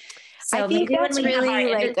 So I think that's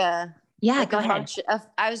really like go ahead.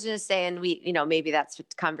 I was just saying maybe that's a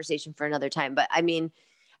conversation for another time, but I mean,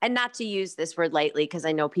 and not to use this word lightly, because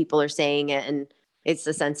I know people are saying it and it's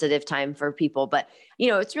a sensitive time for people, but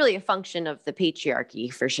it's really a function of the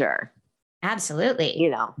patriarchy for sure.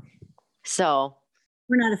 Absolutely. So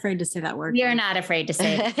we're not afraid to say that word. You're not afraid to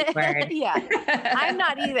say that word. Yeah, I'm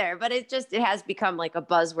not either, but it has become like a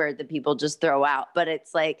buzzword that people just throw out, but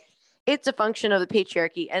it's like, it's a function of the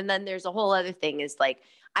patriarchy. And then there's a whole other thing is like,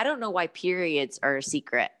 I don't know why periods are a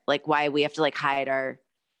secret, like why we have to like hide our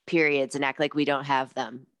periods and act like we don't have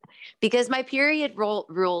them, because my period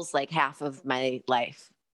rules like half of my life.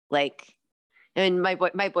 Like, and my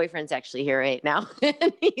boyfriend's actually here right now.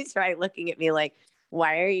 And he's probably looking at me like,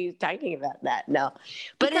 why are you talking about that? No,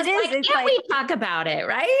 but because it is. It's can't like, we talk about it,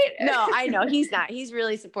 right? no, I know he's not. He's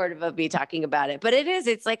really supportive of me talking about it, but it is.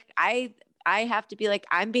 It's like I have to be like,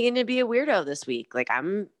 I'm being to be a weirdo this week. Like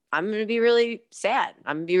I'm going to be really sad.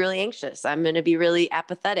 I'm going to be really anxious. I'm going to be really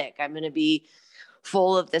apathetic. I'm going to be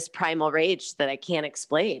full of this primal rage that I can't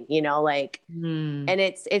explain, like, and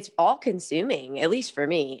it's all consuming, at least for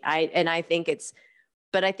me. I think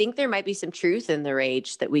but I think there might be some truth in the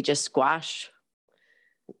rage that we just squash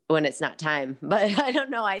when it's not time. But I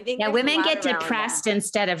don't know. I think women get depressed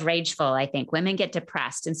instead of rageful. I think women get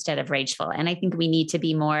depressed instead of rageful. And I think we need to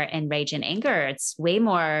be more in rage and anger. It's way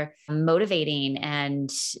more motivating.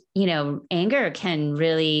 And, anger can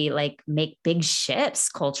really like make big shifts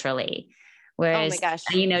culturally. Whereas, oh my gosh,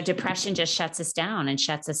 depression just shuts us down and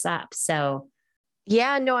shuts us up. So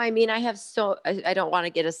yeah, no, I mean, I don't want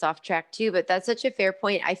to get us off track too, but that's such a fair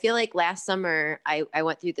point. I feel like last summer I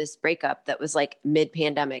went through this breakup that was like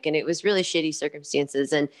mid-pandemic, and it was really shitty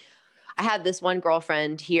circumstances. And I had this one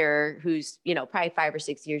girlfriend here who's, probably 5 or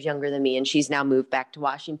 6 years younger than me, and she's now moved back to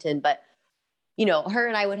Washington. But, her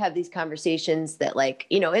and I would have these conversations that like,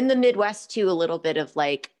 in the Midwest too, a little bit of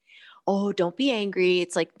like, oh, don't be angry.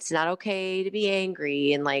 It's like, it's not okay to be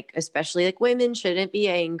angry. And like, especially like women shouldn't be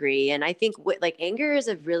angry. And I think like anger is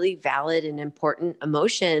a really valid and important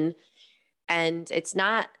emotion. And it's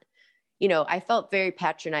not, I felt very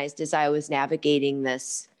patronized as I was navigating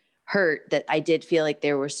this hurt, that I did feel like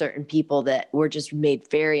there were certain people that were just made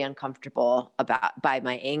very uncomfortable by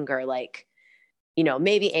my anger. Like,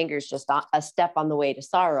 maybe anger is just a step on the way to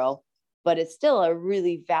sorrow, but it's still a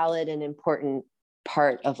really valid and important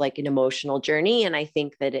part of like an emotional journey. And I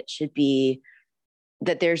think that it should be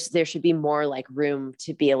that there should be more like room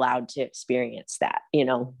to be allowed to experience that,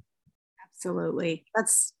 Absolutely.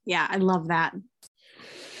 I love that.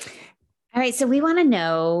 All right. So we want to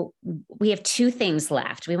know, we have 2 things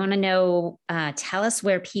left. We want to know, tell us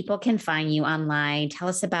where people can find you online. Tell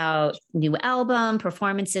us about new album,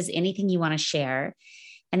 performances, anything you want to share.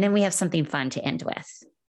 And then we have something fun to end with.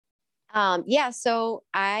 So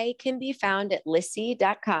I can be found at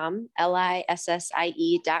Lissie.com, LISSIE.com,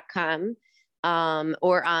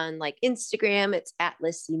 or on like Instagram, it's at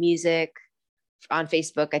Lissie Music. On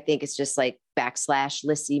Facebook, I think it's just like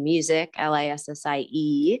 /Lissie Music,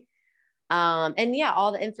 LISSIE. And yeah,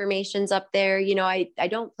 all the information's up there. I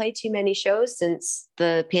don't play too many shows since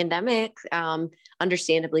the pandemic,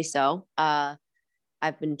 understandably so.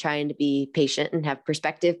 I've been trying to be patient and have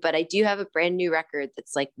perspective, but I do have a brand new record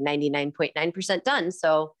that's like 99.9% done.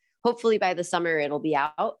 So hopefully by the summer it'll be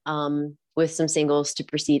out, with some singles to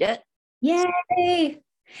precede it. Yay.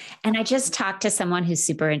 And I just talked to someone who's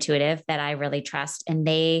super intuitive that I really trust, and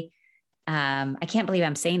they, I can't believe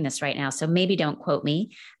I'm saying this right now, so maybe don't quote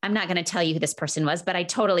me. I'm not going to tell you who this person was, but I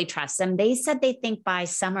totally trust them. They said they think by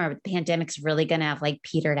summer, the pandemic's really going to have like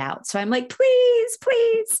petered out. So I'm like, please,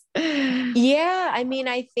 please. Yeah. I mean,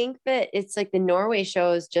 I think that it's like the Norway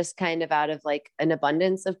show is just kind of out of like an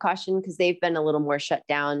abundance of caution, because they've been a little more shut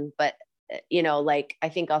down. But, like I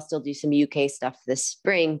think I'll still do some UK stuff this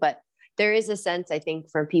spring, but there is a sense, I think,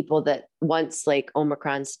 for people that once like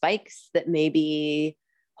Omicron spikes, that maybe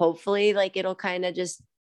hopefully like it'll kind of just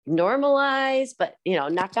normalize, but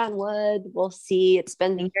knock on wood, we'll see. It's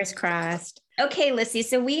been fingers crossed. Okay, Lissie.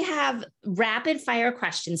 So we have rapid fire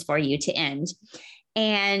questions for you to end.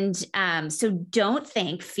 And so don't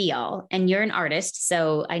think, feel, and you're an artist.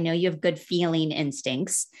 So I know you have good feeling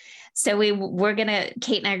instincts. So Kate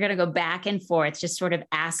and I are going to go back and forth, just sort of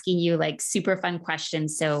asking you like super fun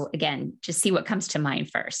questions. So again, just see what comes to mind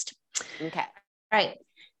first. Okay. All right.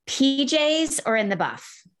 PJs or in the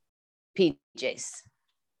buff? PJs.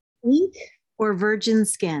 Pink or virgin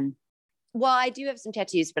skin? Well, I do have some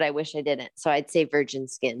tattoos, but I wish I didn't. So I'd say virgin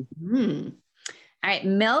skin. All right.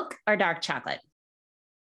 Milk or dark chocolate?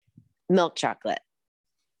 Milk chocolate.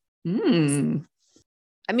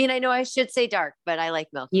 I mean, I know I should say dark, but I like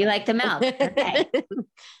milk. You like the milk. Okay.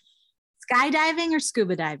 Skydiving or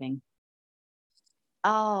scuba diving?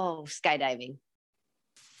 Oh, skydiving.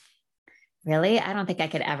 Really? I don't think I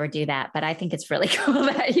could ever do that, but I think it's really cool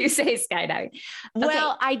that you say skydiving. Okay.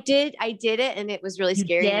 Well, I did it, and it was really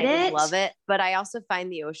scary. And I didn't love it, but I also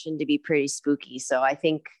find the ocean to be pretty spooky. So I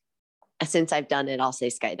think since I've done it, I'll say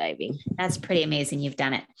skydiving. That's pretty amazing. You've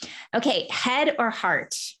done it. Okay. Head or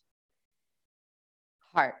heart?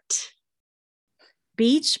 Heart.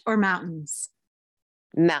 Beach or mountains?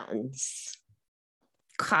 Mountains.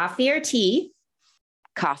 Coffee or tea?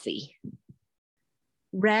 Coffee.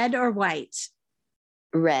 Red or white?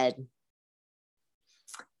 Red.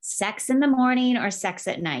 Sex in the morning or sex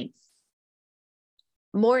at night?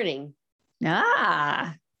 Morning.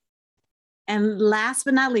 Ah. And last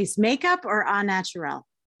but not least, makeup or au naturel?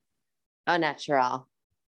 Au naturel.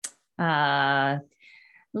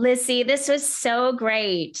 Lissie, this was so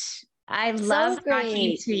great. I love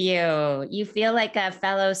talking to you. You feel like a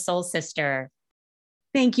fellow soul sister.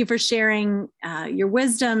 Thank you for sharing your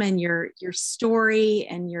wisdom and your story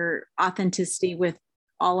and your authenticity with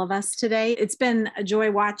all of us today. It's been a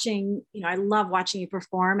joy watching. I love watching you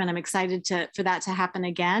perform, and I'm excited for that to happen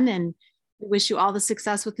again. And we wish you all the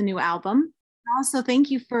success with the new album. Also,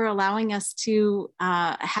 thank you for allowing us to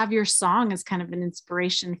have your song as kind of an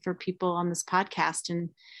inspiration for people on this podcast,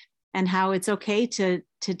 and how it's okay to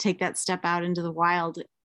take that step out into the wild,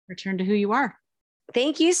 return to who you are.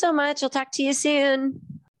 Thank you so much. I'll talk to you soon.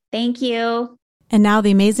 Thank you. And now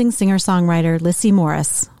the amazing singer-songwriter Lissie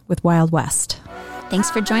Morris with Wild West. Thanks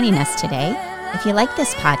for joining us today. If you like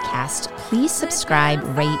this podcast, please subscribe,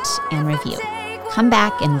 rate, and review. Come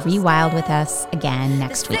back and rewild with us again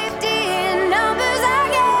next week.